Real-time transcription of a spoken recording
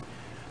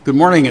Good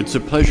morning. It's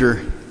a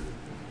pleasure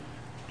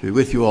to be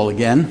with you all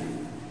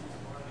again.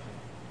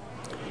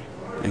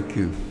 Thank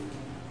you.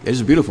 It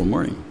is a beautiful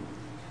morning.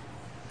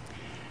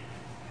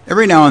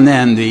 Every now and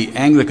then, the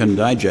Anglican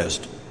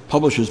Digest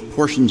publishes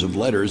portions of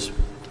letters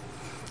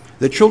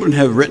that children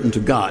have written to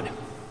God.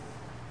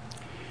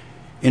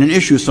 In an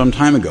issue some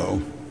time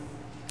ago,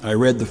 I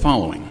read the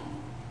following.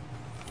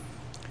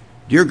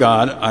 Dear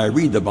God, I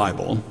read the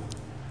Bible.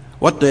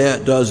 What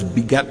does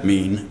beget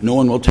mean? No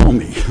one will tell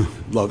me.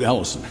 Love,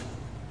 Allison.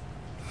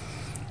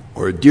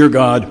 Or, Dear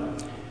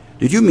God,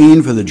 did you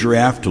mean for the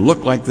giraffe to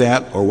look like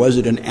that, or was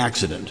it an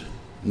accident?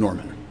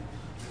 Norman.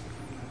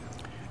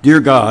 Dear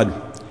God,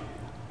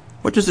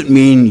 what does it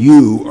mean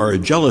you are a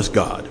jealous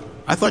God?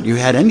 I thought you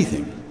had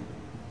anything.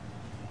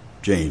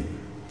 Jane.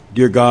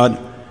 Dear God,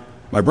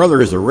 my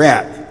brother is a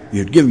rat.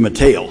 You'd give him a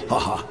tail. Ha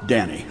ha,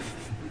 Danny.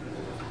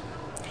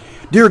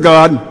 Dear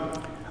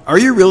God, are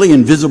you really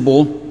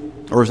invisible,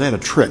 or is that a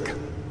trick?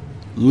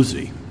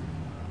 Lucy.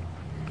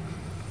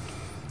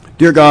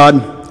 Dear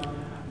God,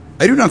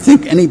 I do not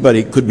think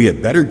anybody could be a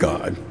better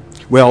God.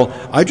 Well,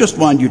 I just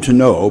want you to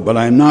know, but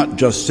I'm not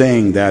just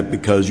saying that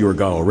because you're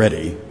God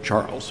already.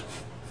 Charles.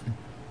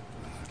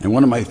 And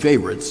one of my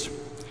favorites,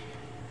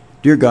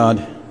 Dear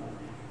God,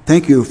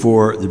 thank you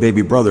for the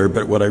baby brother,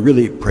 but what I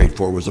really prayed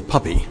for was a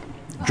puppy.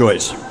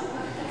 Joyce.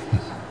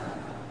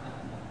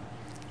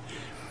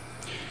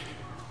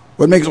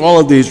 What makes all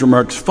of these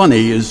remarks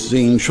funny is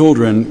seeing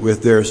children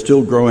with their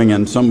still growing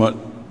and somewhat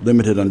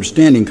limited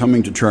understanding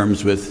coming to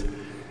terms with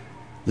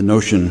the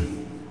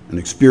notion and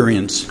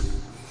experience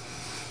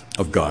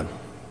of God.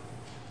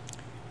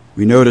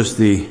 We notice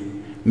the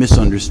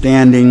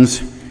misunderstandings,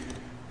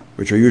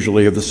 which are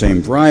usually of the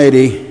same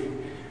variety,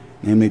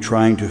 namely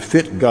trying to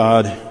fit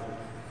God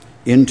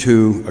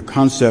into a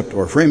concept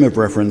or frame of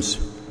reference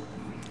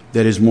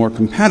that is more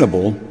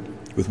compatible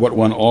with what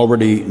one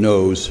already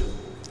knows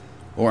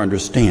or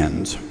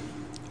understands.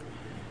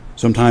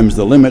 Sometimes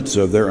the limits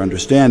of their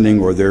understanding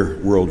or their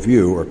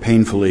worldview are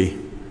painfully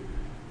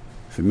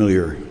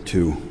familiar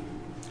to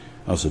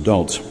us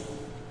adults.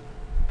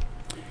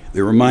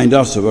 They remind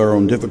us of our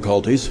own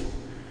difficulties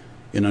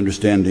in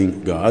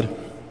understanding God,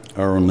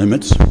 our own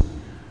limits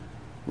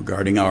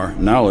regarding our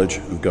knowledge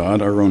of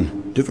God, our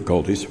own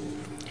difficulties,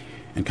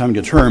 and coming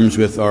to terms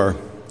with our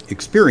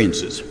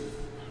experiences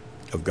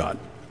of God.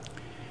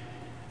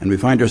 And we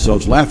find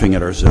ourselves laughing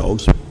at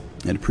ourselves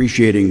and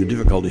appreciating the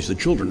difficulties the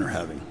children are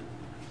having.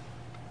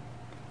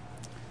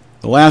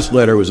 The last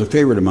letter was a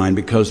favorite of mine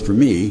because, for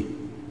me,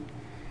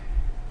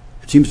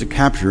 it seems to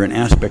capture an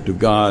aspect of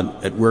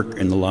God at work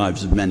in the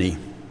lives of many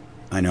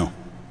I know.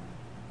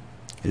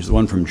 It is the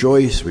one from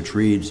Joyce, which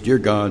reads, Dear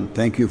God,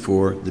 thank you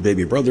for the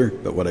baby brother,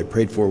 but what I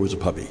prayed for was a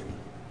puppy.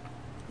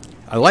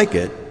 I like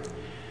it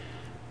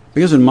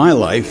because in my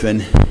life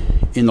and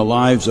in the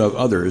lives of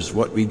others,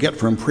 what we get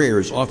from prayer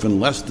is often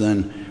less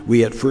than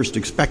we at first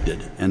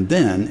expected. And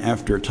then,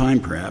 after a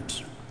time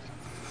perhaps,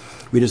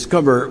 we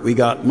discover we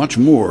got much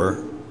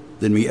more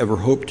than we ever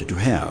hoped to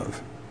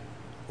have,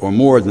 or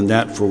more than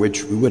that for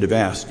which we would have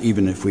asked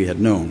even if we had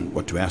known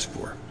what to ask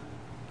for.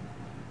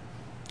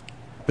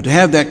 But to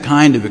have that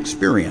kind of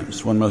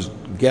experience, one must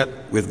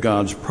get with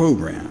God's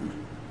program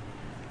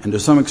and to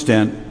some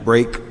extent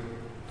break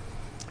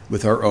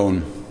with our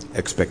own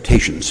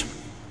expectations.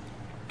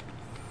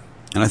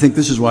 And I think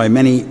this is why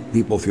many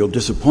people feel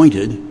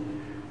disappointed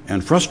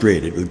and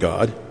frustrated with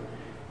God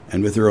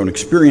and with their own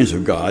experience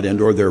of God and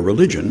or their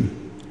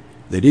religion.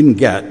 They didn't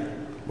get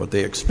what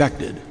they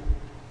expected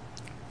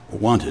or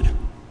wanted.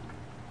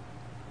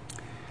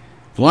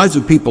 The lives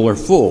of people are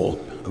full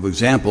of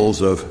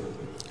examples of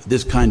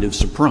this kind of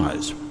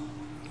surprise.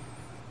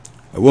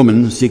 A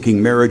woman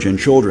seeking marriage and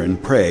children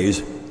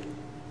prays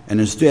and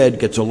instead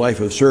gets a life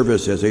of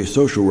service as a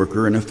social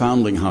worker in a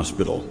foundling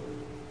hospital.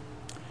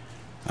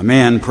 A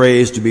man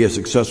prays to be a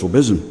successful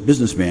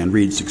businessman,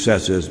 reads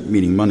success as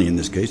meaning money in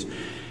this case,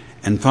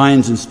 and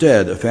finds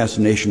instead a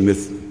fascination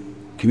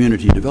with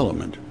community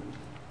development.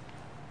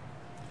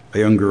 A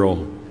young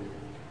girl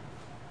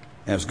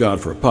asks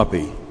God for a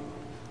puppy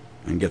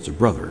and gets a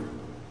brother.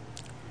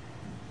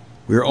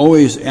 We are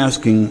always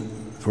asking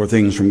for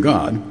things from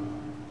God,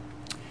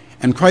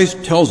 and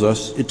Christ tells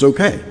us it's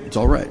okay, it's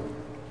all right.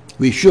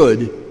 We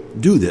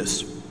should do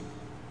this.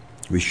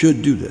 We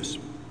should do this.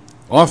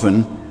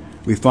 Often,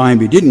 we find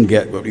we didn't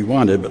get what we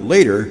wanted, but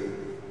later,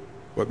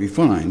 what we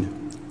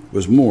find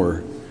was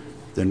more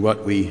than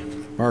what we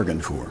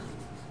bargained for.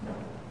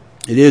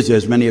 It is,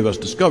 as many of us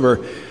discover,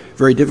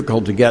 very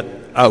difficult to get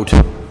out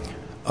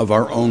of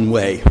our own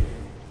way.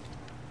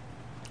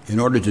 In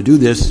order to do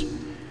this,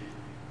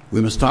 we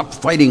must stop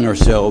fighting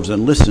ourselves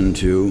and listen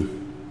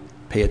to,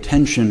 pay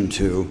attention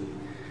to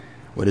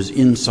what is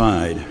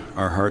inside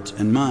our hearts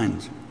and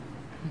minds.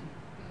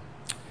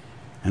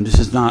 And this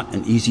is not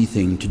an easy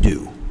thing to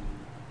do.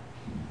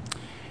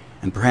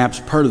 And perhaps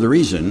part of the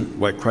reason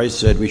why Christ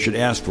said we should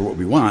ask for what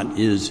we want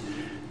is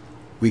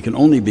we can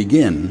only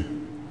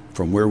begin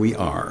from where we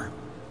are.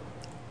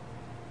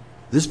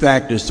 This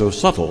fact is so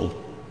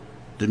subtle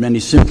that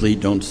many simply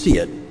don't see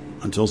it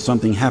until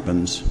something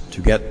happens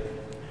to get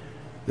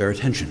their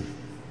attention.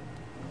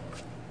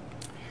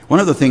 One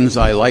of the things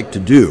I like to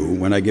do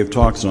when I give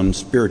talks on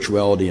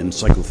spirituality and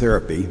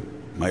psychotherapy,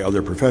 my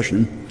other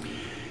profession,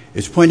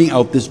 is pointing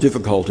out this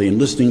difficulty in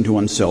listening to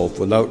oneself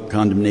without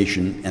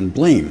condemnation and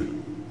blame.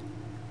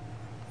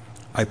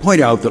 I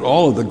point out that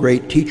all of the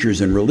great teachers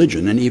in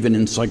religion and even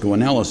in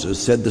psychoanalysis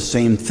said the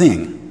same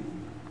thing.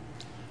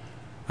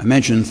 I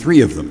mentioned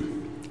three of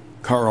them.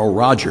 Carl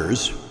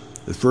Rogers,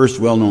 the first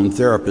well-known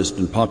therapist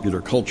in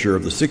popular culture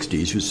of the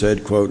 60s, who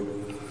said, quote,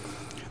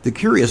 "The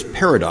curious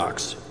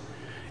paradox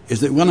is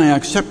that when I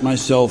accept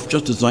myself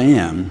just as I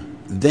am,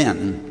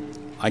 then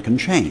I can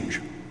change."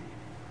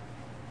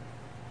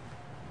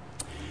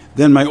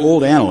 Then my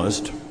old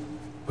analyst,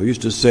 who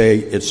used to say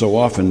it so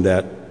often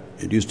that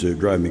it used to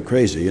drive me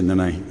crazy, and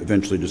then I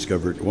eventually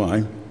discovered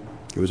why.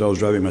 It was always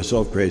driving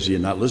myself crazy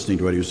and not listening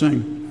to what he was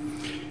saying.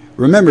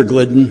 "Remember,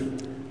 Glidden,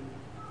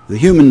 the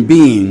human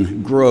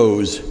being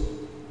grows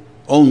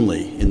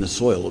only in the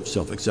soil of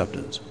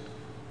self-acceptance."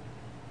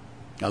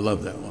 I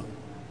love that one.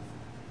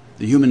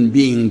 The human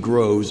being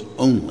grows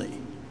only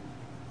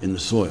in the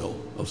soil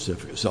of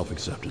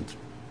self-acceptance.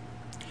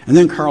 And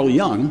then Carl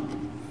Jung,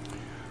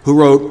 who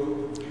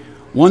wrote,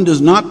 "One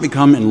does not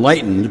become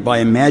enlightened by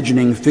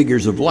imagining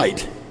figures of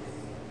light,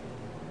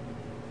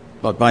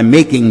 but by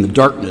making the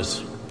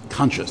darkness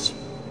conscious."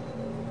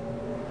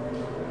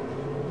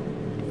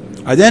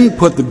 I then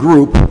put the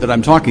group that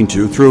I'm talking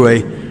to through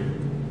a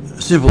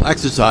simple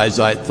exercise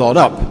I thought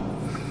up.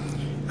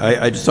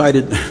 I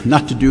decided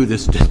not to do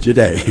this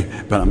today,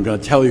 but I'm going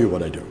to tell you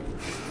what I do.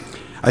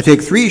 I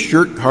take 3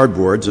 shirt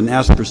cardboards and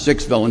ask for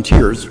 6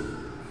 volunteers,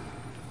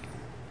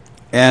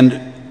 and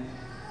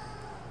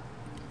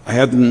I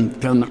have them,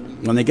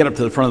 when they get up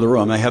to the front of the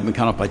room, I have them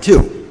count up by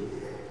 2.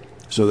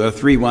 So there are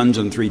 3 ones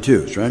and 3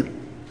 twos, right?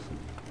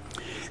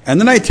 And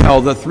then I tell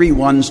the 3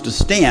 ones to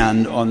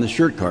stand on the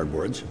shirt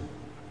cardboards,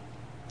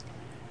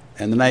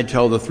 and then I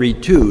tell the 3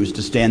 twos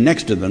to stand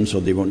next to them so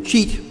they won't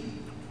cheat.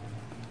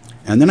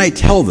 And then I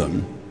tell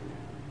them,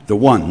 the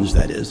ones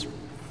that is,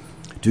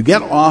 to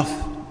get off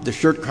the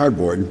shirt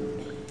cardboard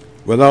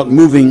without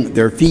moving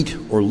their feet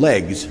or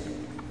legs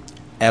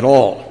at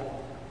all.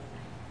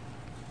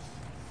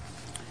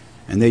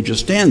 And they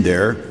just stand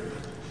there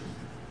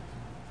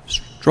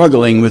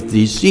struggling with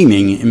the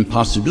seeming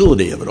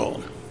impossibility of it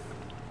all.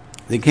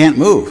 They can't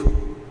move.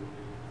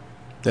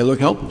 They look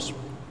helpless.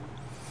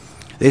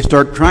 They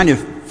start trying to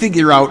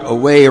figure out a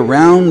way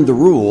around the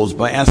rules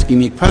by asking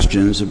me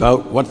questions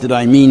about what did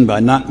I mean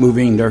by not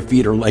moving their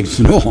feet or legs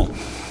at all.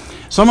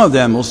 Some of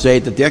them will say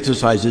that the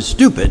exercise is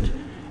stupid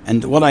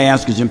and what I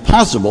ask is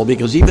impossible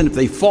because even if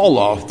they fall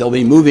off, they'll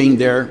be moving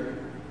their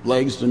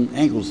legs and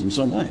ankles in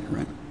some way,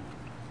 right?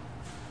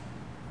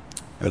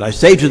 But I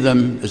say to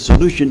them, the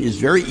solution is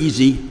very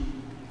easy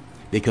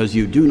because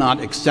you do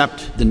not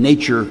accept the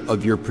nature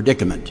of your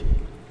predicament.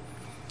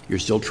 You're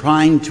still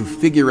trying to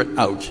figure it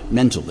out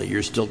mentally.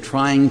 You're still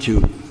trying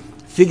to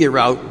figure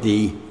out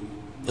the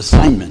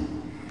assignment,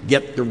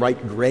 get the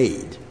right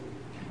grade.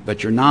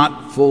 But you're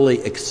not fully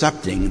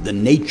accepting the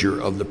nature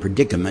of the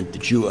predicament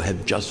that you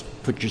have just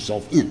put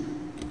yourself in.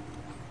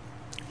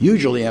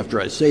 Usually after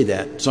I say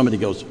that, somebody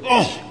goes,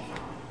 "Oh!"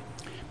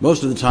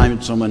 Most of the time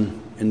it's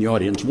someone in the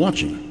audience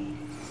watching.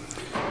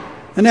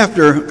 And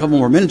after a couple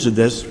more minutes of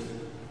this,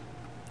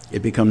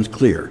 it becomes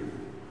clear.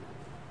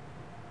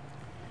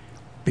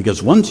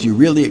 Because once you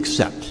really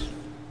accept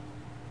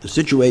the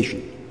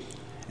situation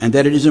and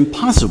that it is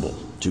impossible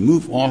to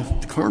move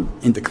off the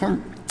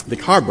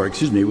cardboard,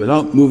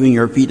 without moving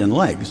your feet and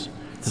legs,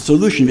 the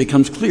solution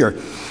becomes clear.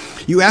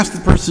 You ask the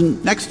person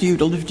next to you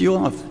to lift you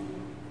off.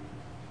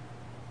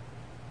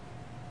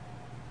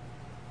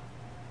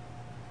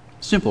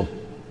 Simple.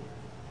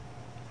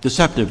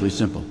 Deceptively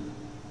simple.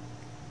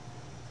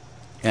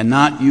 And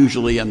not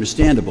usually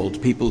understandable to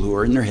people who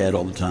are in their head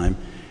all the time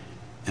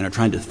and are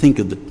trying to think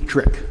of the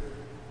trick.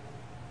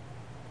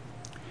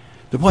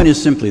 The point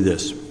is simply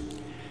this.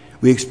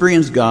 We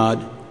experience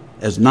God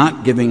as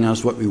not giving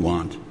us what we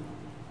want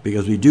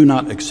because we do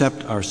not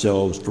accept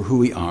ourselves for who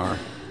we are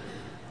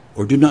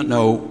or do not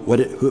know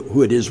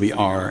who it is we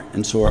are,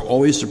 and so are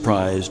always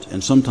surprised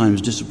and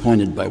sometimes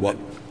disappointed by what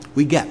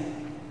we get.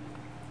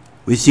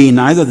 We see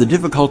neither the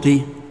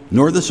difficulty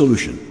nor the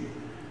solution,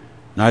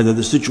 neither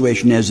the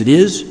situation as it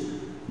is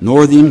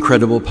nor the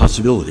incredible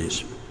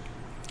possibilities.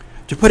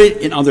 To put it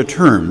in other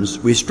terms,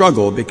 we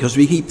struggle because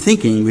we keep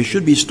thinking we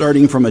should be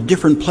starting from a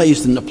different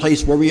place than the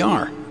place where we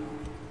are.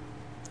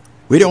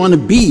 We don't want to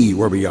be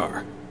where we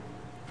are,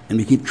 and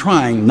we keep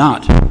trying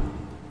not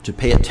to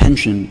pay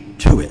attention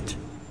to it.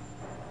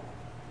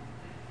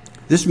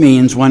 This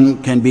means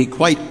one can be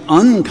quite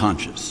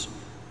unconscious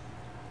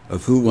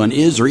of who one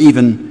is or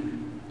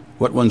even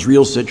what one's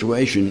real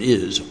situation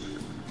is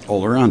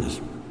all around us.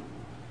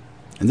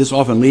 And this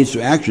often leads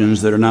to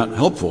actions that are not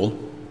helpful,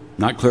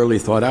 not clearly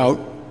thought out,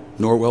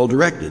 nor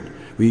well-directed.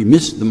 We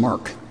miss the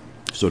mark,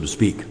 so to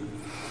speak.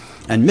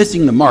 And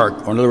missing the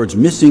mark, or in other words,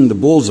 missing the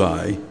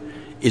bullseye,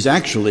 is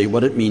actually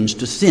what it means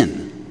to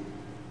sin.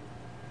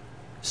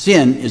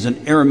 Sin is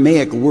an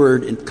Aramaic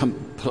word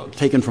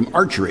taken from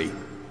archery,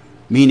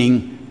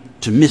 meaning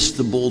to miss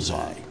the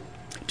bullseye,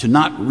 to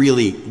not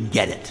really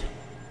get it.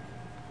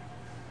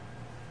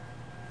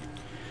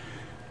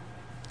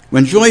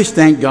 When Joyce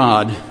thanked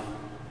God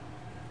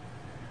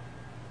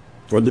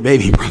for the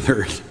baby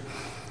brothers,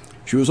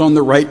 she was on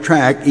the right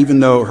track, even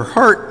though her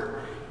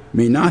heart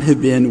may not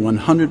have been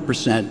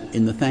 100%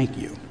 in the thank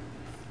you.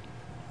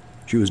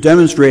 She was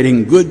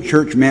demonstrating good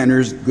church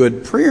manners,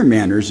 good prayer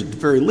manners at the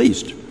very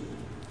least.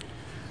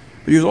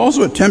 But she was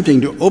also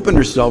attempting to open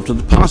herself to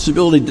the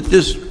possibility that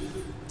this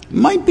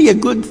might be a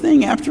good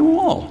thing after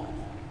all.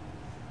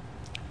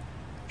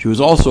 She was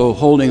also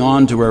holding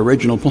on to her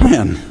original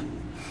plan.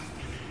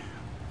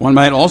 One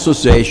might also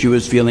say she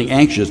was feeling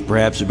anxious,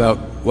 perhaps, about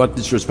what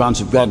this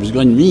responsibility was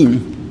going to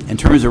mean in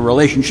terms of her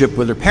relationship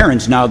with her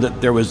parents now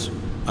that there was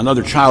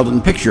another child in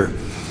the picture.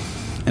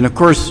 And of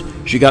course,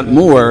 she got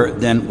more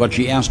than what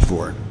she asked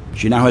for.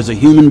 She now has a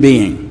human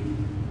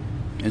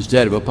being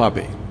instead of a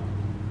puppy.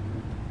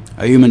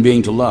 A human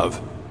being to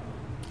love,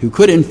 who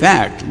could in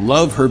fact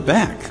love her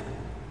back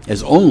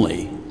as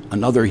only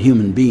another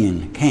human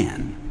being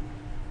can.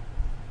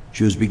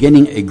 She was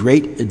beginning a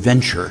great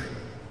adventure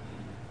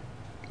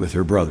with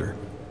her brother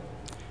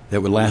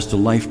that would last a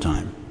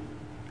lifetime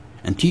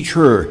and teach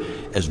her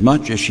as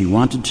much as she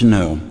wanted to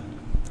know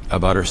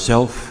about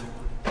herself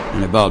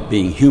and about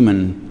being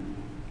human,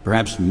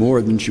 perhaps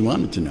more than she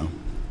wanted to know.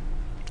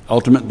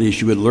 Ultimately,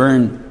 she would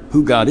learn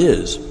who God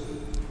is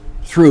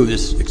through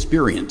this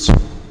experience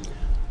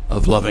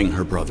of loving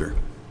her brother.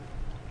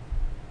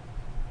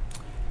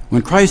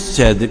 When Christ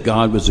said that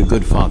God was a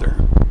good father,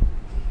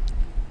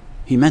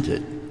 he meant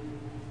it.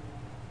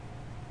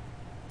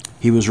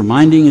 He was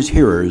reminding his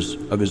hearers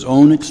of his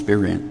own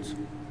experience,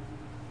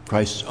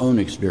 Christ's own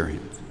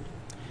experience,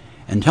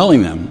 and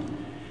telling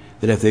them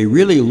that if they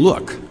really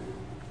look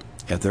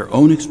at their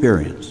own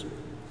experience,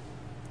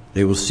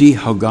 they will see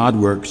how God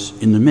works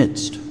in the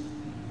midst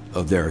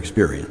of their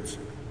experience.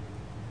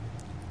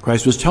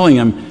 Christ was telling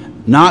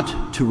them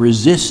not to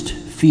resist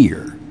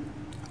fear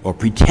or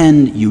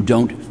pretend you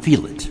don't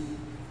feel it,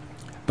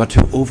 but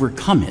to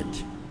overcome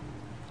it,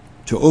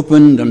 to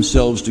open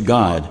themselves to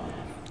God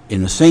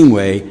in the same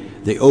way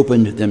they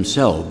opened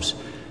themselves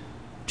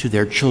to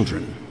their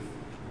children.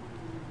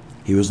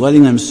 He was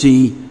letting them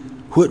see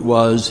who it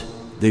was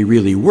they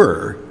really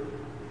were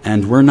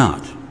and were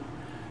not.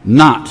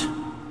 Not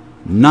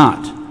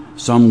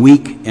some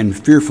weak and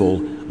fearful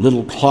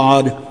little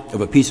clod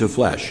of a piece of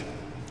flesh,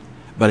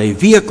 but a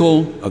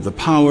vehicle of the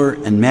power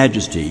and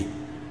majesty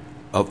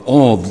of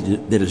all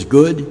that is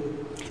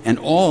good and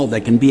all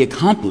that can be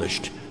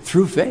accomplished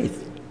through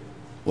faith,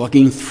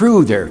 walking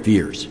through their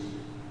fears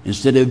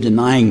instead of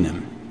denying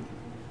them.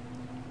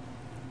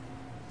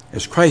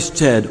 As Christ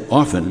said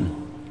often,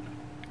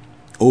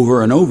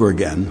 over and over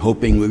again,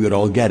 hoping we would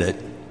all get it,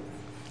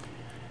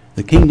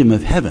 the kingdom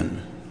of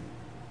heaven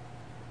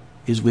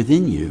is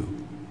within you.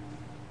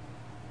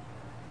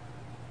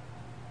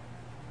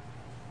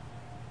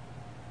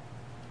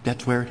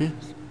 That's where it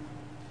is,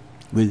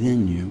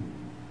 within you.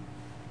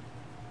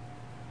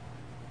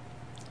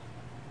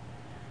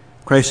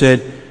 Christ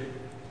said,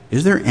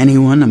 "Is there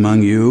anyone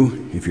among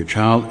you, if your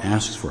child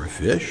asks for a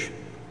fish,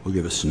 will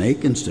give a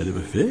snake instead of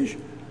a fish?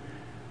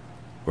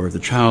 Or if the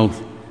child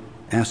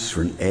asks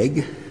for an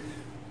egg,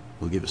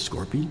 will give a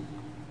scorpion?"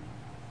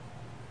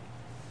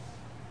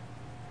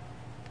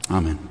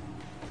 Amen.